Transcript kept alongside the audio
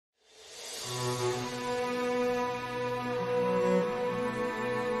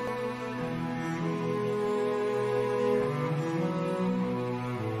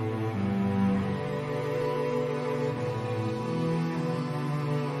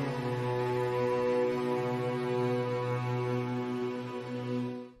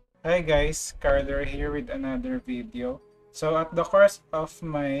Hi guys, Carter here with another video. So at the course of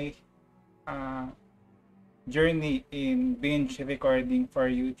my uh, journey in binge recording for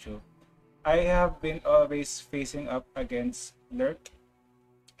YouTube, I have been always facing up against Lurk,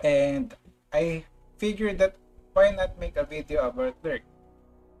 and I figured that why not make a video about Lurk,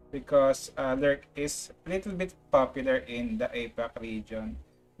 because Lurk is a little bit popular in the APAC region.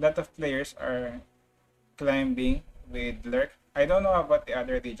 A lot of players are climbing with Lurk. I don't know about the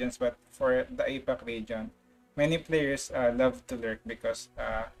other regions, but for the APAC region, many players love to Lurk because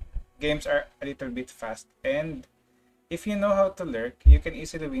games are a little bit fast. And if you know how to Lurk, you can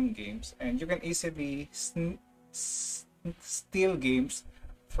easily win games and you can easily steal games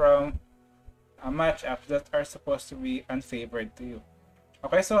from matchups that are supposed to be unfavored to you.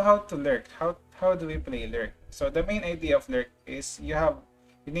 Okay, so how to Lurk? How do we play Lurk? So the main idea of Lurk is you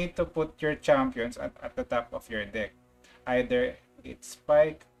need to put your champions at the top of your deck. Either it's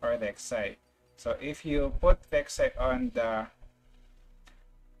Pyke or Reksai. So if you put Reksai on the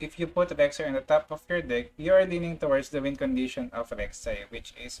top of your deck, you are leaning towards the win condition of Reksai,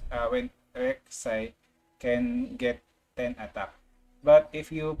 which is when Reksai can get 10 attack. But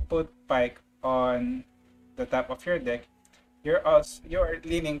if you put Pyke on the top of your deck, you're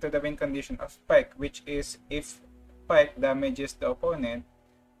leaning to the win condition of Pyke, which is if Pyke damages the opponent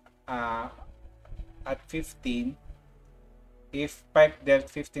uh, at 15, if Pyke dealt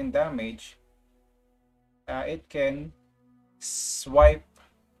 15 damage, it can swipe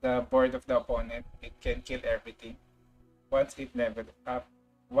the board of the opponent. It can kill everything once it levels up.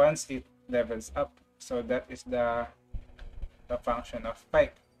 Once it levels up, so that is the function of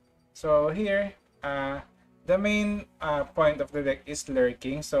Pyke. So here, the main point of the deck is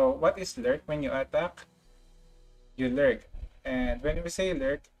lurking. So what is lurk? When you attack, you lurk. And when we say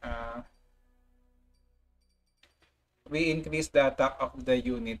lurk, we increase the attack of the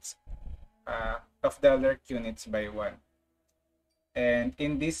units, of the lurk units by 1. And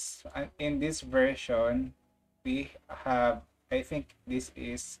in this version, we have, I think this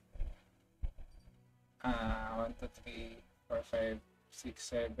is 1, 2, 3, 4, 5, 6,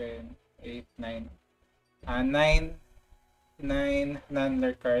 7, 8, 9, 9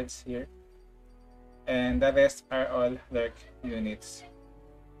 non-lurk cards here, and the rest are all lurk units.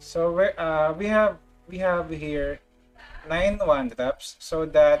 So we have here 9 1-drops, so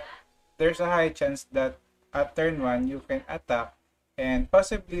that there's a high chance that at turn 1 you can attack and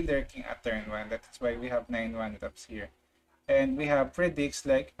possibly lurking at turn 1. That's why we have 9 1-drops here. And we have predicts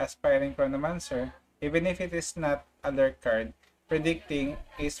like Aspiring Chronomancer. Even if it is not a lurk card, predicting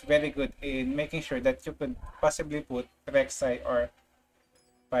is very good in making sure that you could possibly put Reksai or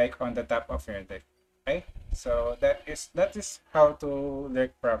Pyke on the top of your deck. Okay, so that is how to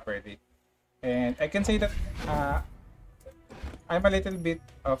lurk properly. And I can say that I'm a little bit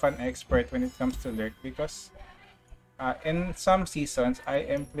of an expert when it comes to lurk because in some seasons I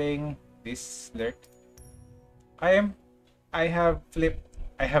am playing this lurk. I am I have flipped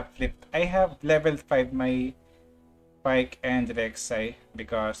I have level 5 my Pyke and Reksai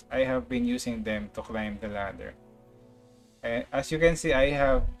because I have been using them to climb the ladder. And as you can see, I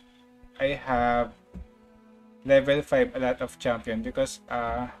have level 5 a lot of champion because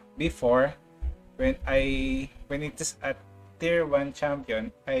before when it is at tier 1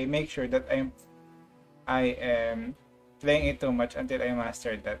 champion, I make sure that I am playing it too much until I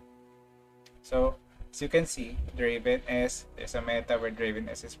master that. So as you can see, Draven S, there's a meta where Draven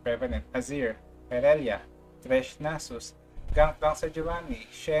S is prevalent. Azir, Irelia, Thresh Nasus, Gangplank sa Giovanni,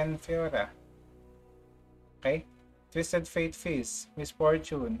 Shen Fiora. Okay? Twisted Fate Fizz,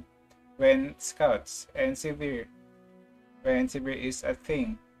 Misfortune, when Scouts, and Severe, when Severe is a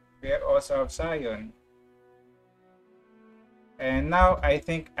thing. We also have Sion. And now I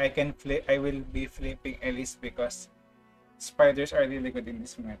think I will be flipping Elise because spiders are really good in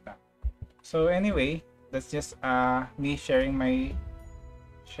this meta. So anyway, that's just me sharing my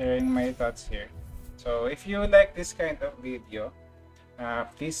thoughts here. So if you like this kind of video,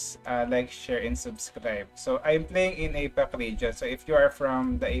 please like, share, and subscribe. So I'm playing in APAC region. So if you are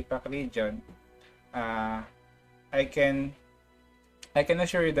from the APAC region, I can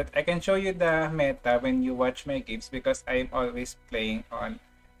assure you that I can show you the meta when you watch my games because I'm always playing on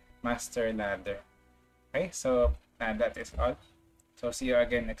Master Ladder. Okay, so that is all. So see you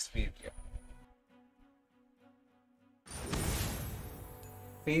again next video.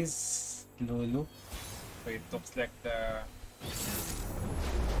 Fizz, Lulu. So it looks like the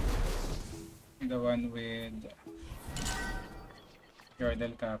one with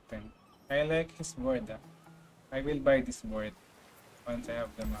Yordle Captain. I like his board. I will buy this board once I have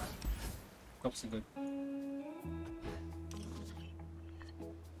the money. Looks good.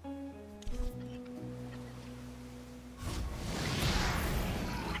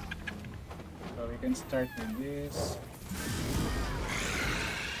 can start with this.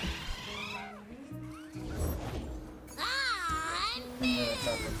 And the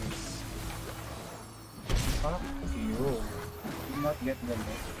top of this. Fuck you. Did not get the leg.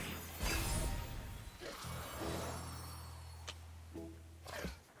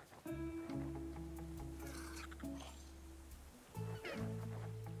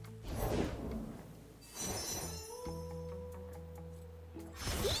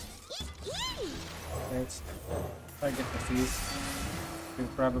 Let's target the Fizz. We'll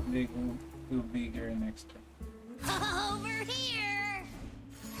probably go bigger next turn. Over here.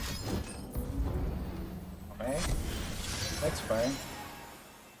 Okay, that's fine.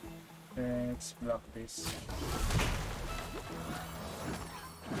 Let's block this.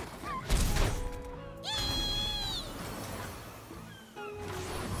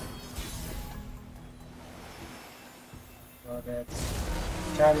 So let's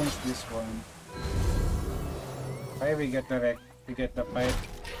challenge this one. Okay, we get the Rek, we get the Pyke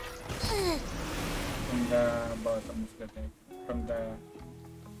from the bottom of the deck, from the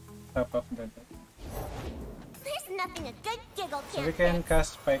top of the deck. There's nothing a good giggle So can't we can fix.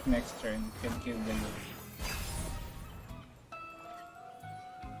 cast Pyke next turn, we can kill the Lulu.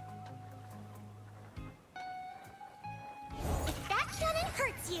 If that cannon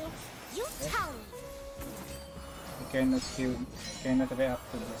hurts you, you tell me. We cannot kill, cannot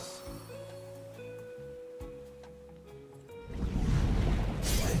react to this.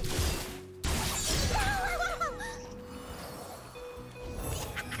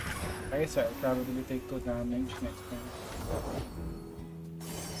 Okay, so I'll probably take 2 damage next time.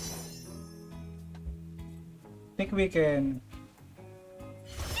 I think we can...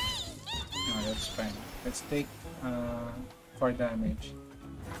 No, that's fine. Let's take 4 damage.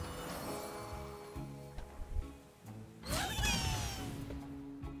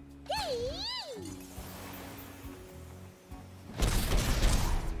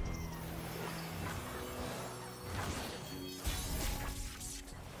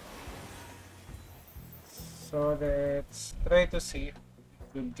 So let's try to see if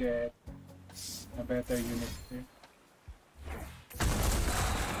we could get a better unit here.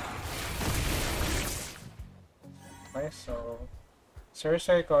 Okay, so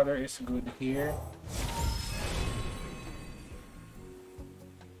Reksai color is good here.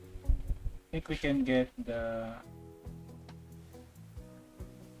 I think we can get the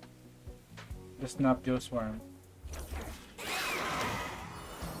Snapjaw Swarm.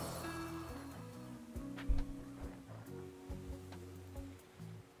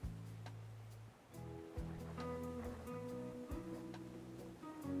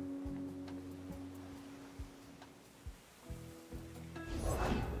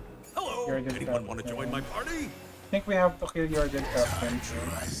 Anyone want to join my party? I think we have to kill Jordan Captain.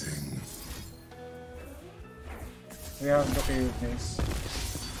 We have to kill this.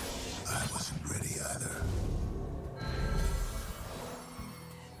 I wasn't ready either.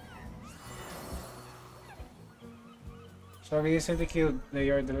 So we easily killed the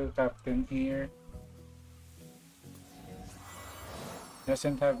Yordle Captain here.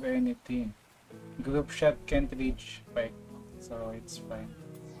 Doesn't have anything. Group shot can't reach Pyke, so it's fine.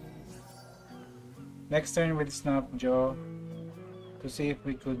 Next turn with Snapjaw to see if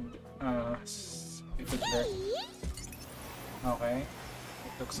we could work. Okay,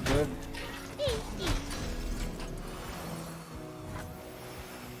 it looks good.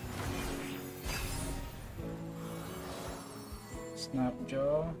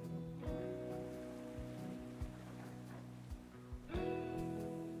 Snapjaw.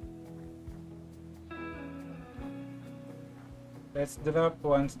 Let's drop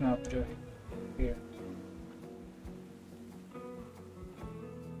 1 Snapjaw here.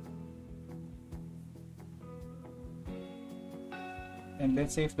 And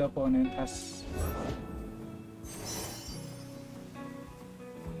let's see if the opponent has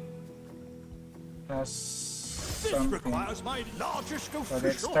something. Requires my largest So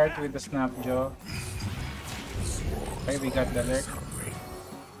let's start with the Snapjaw. Okay, we got the Lurk.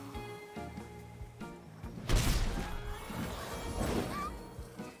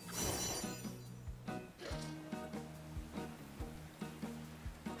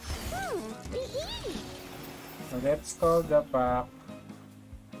 So let's call the pack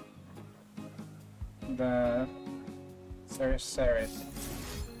the Cersa.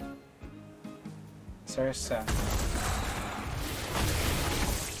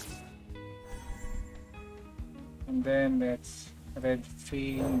 And then let's red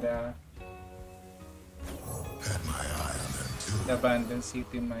fiend the abandoned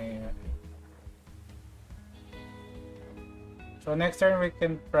city Myra. So next turn we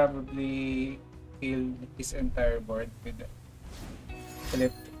can probably heal his entire board with the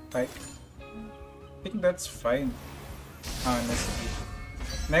flip Pyke. I think that's fine, honestly.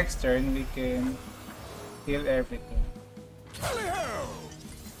 Next turn we can heal everything.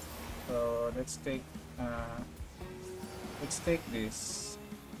 So let's take this.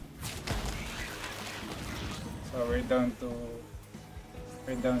 So we're down to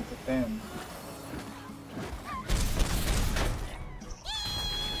 10.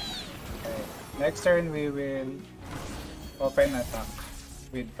 Okay. Next turn we will open attack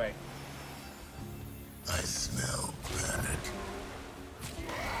with Pyke. I smell planet.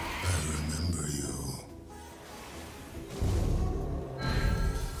 I remember you.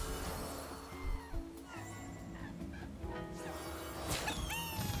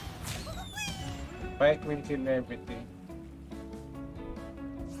 Pyke will kill everything.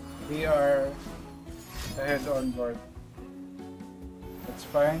 We are ahead on board. That's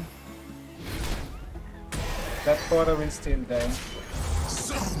fine. That photo will still die.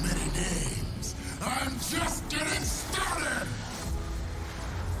 So many names. I'm just getting started.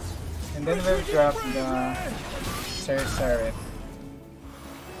 And then we'll drop the Cerceret.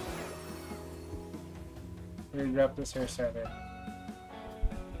 We'll drop the Cerceret.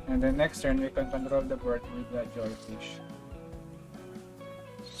 And then next turn we can control the board with the Joyfish.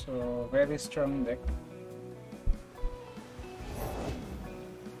 So very strong deck.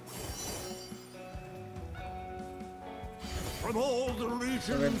 From all the regions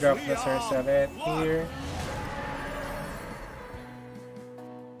So we'll drop the we Cerceret are here.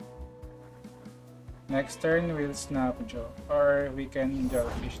 Next turn we'll Snap Jaw, or we can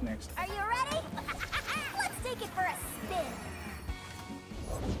Jellyfish next. Are you ready? Let's take it for a spin.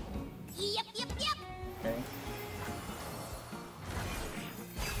 Yep. Okay.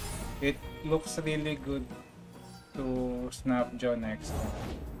 It looks really good to Snap Jaw next.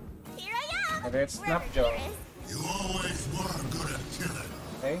 Here I am. Let's Snap Jaw. You always were good at killing.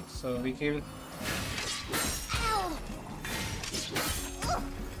 Okay, so we kill. Ow.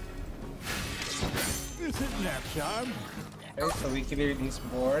 Is it nap time? Okay, so we cleared his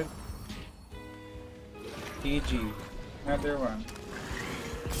board. GG. Another one.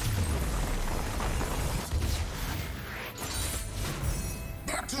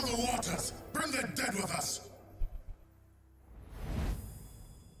 Back to the waters. Bring the dead with us.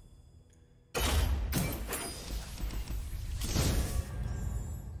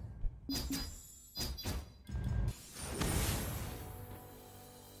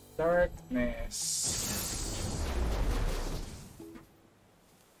 Darkness.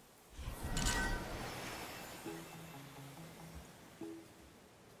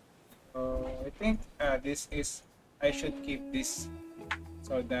 I think this is. I should keep this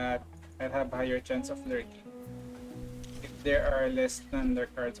so that I'll have higher chance of lurking if there are less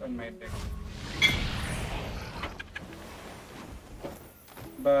non-lurk cards on my deck.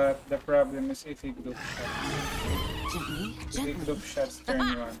 But the problem is if he group shots. Gently, If he gently. group shots turn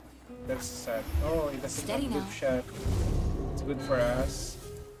 1. That's sad. Oh, he doesn't Steady have group now. shot. It's good for us.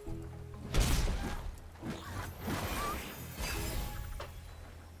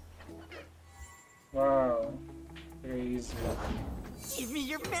 Wow. Crazy. Give me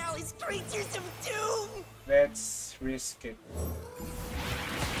your Mally creatures of doom! Let's risk it.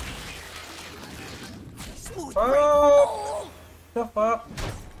 Smooth Oh! The fuck?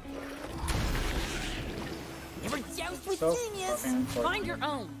 break! Never joust with So genius! fucking Find important. your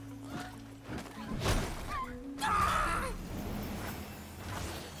own.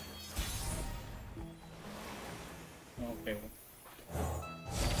 Okay.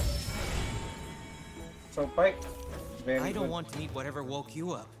 So Pyke, very I don't good, want to eat whatever woke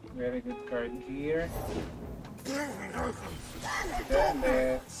you up. very good card here. Then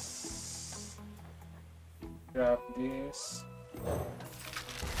let's drop this.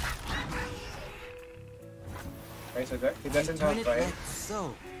 Okay, so that he doesn't have Turn it fight, like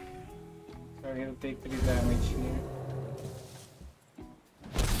so. so he'll take 3 damage here.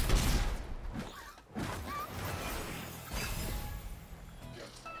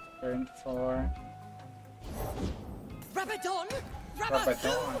 Turn 4. Rabadon!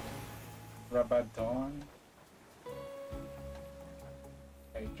 Rabadon. Rabadon.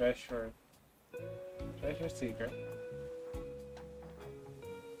 Okay, treasure. Treasure seeker.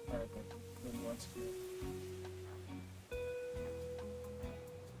 Alright, good one's good.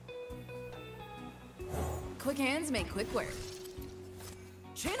 Quick hands make quick work.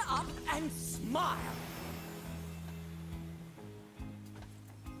 Chin up and smile!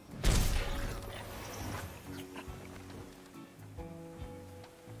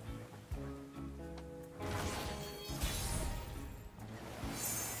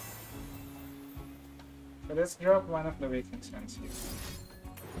 So let's drop one of the Waking Suns here.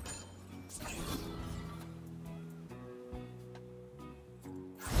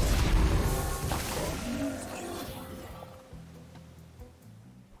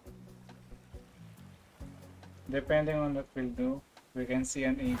 Depending on what we'll do, we can see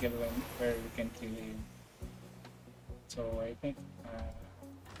an eagle where we can kill him. So I think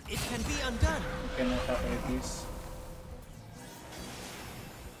It can be undone. we can attack with this.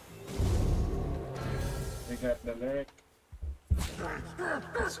 We got the Lurk.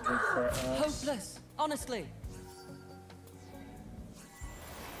 It's good for us. Hopeless, honestly.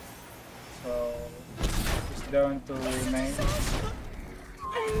 So it's down to 9.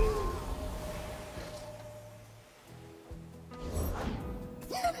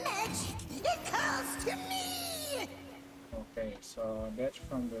 The magic! It calls to me! Okay, so that's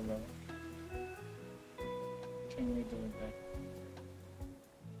from below. Can we do that?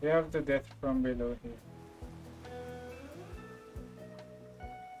 We have the death from below here.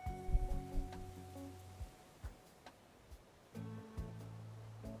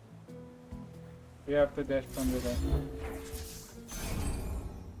 We have the death from below.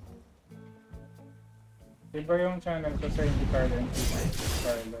 Iba yung channel ko sa hindi Carlo and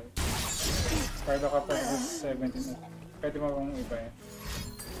Carlo. Carlo kapag is 17 at... Pwede mo bang iba yan?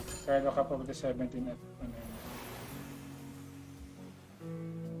 Carlo kapag is 17 at... Ano yun?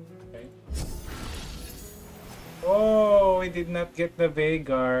 Okay. Oh! We did not get the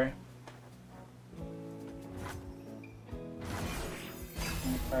Vagar.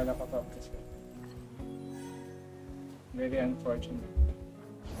 Carlo kapag is 17. Very unfortunate.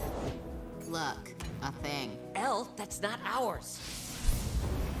 Look, a thing. L, that's not ours.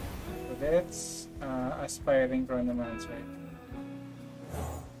 So that's aspiring chronomancer.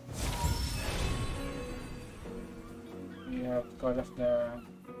 We have Call of the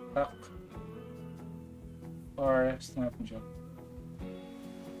Pack or Snapjoke.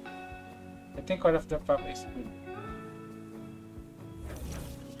 I think Call of the Pack is good.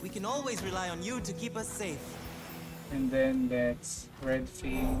 We can always rely on you to keep us safe. And then that's Red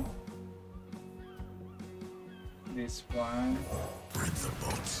Fiend. This one. Bring the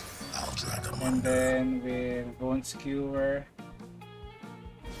boats. I'll drag them And under. then with Bone Skewer.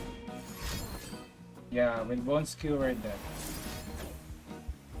 Yeah, with Bone Skewer that.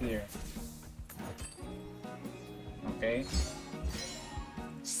 Here. Okay.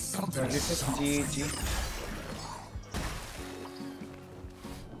 So Something this is GG.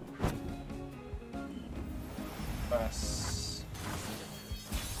 Pass.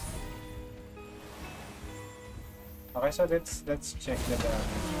 Okay, so let's check the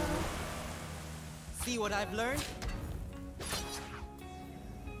damage. See what I've learned?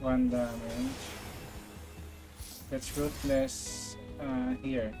 1 damage. That's Ruthless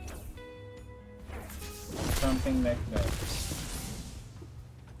here. Something like that.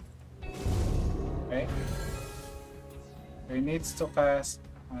 Okay. He needs to cast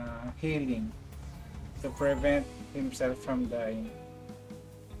healing to prevent himself from dying.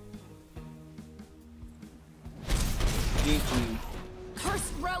 GG.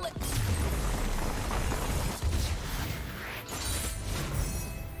 Cursed relics.